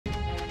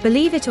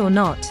Believe it or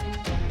not,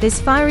 this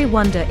fiery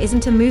wonder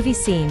isn't a movie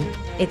scene,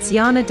 it's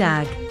Yanar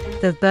Dag,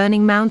 the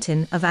burning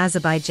mountain of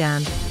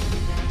Azerbaijan.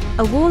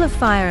 A wall of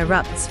fire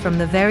erupts from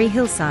the very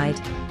hillside.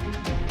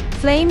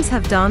 Flames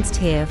have danced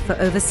here for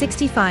over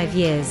 65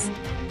 years,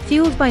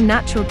 fueled by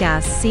natural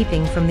gas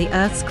seeping from the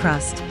Earth's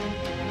crust.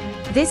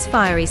 This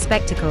fiery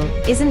spectacle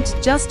isn't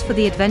just for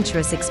the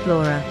adventurous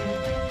explorer.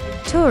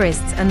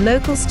 Tourists and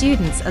local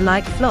students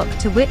alike flock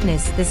to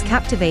witness this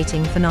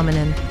captivating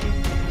phenomenon.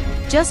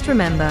 Just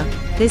remember,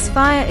 this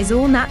fire is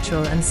all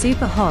natural and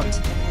super hot,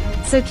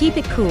 so keep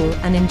it cool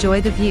and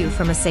enjoy the view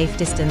from a safe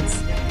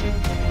distance.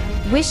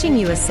 Wishing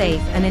you a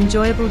safe and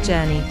enjoyable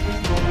journey.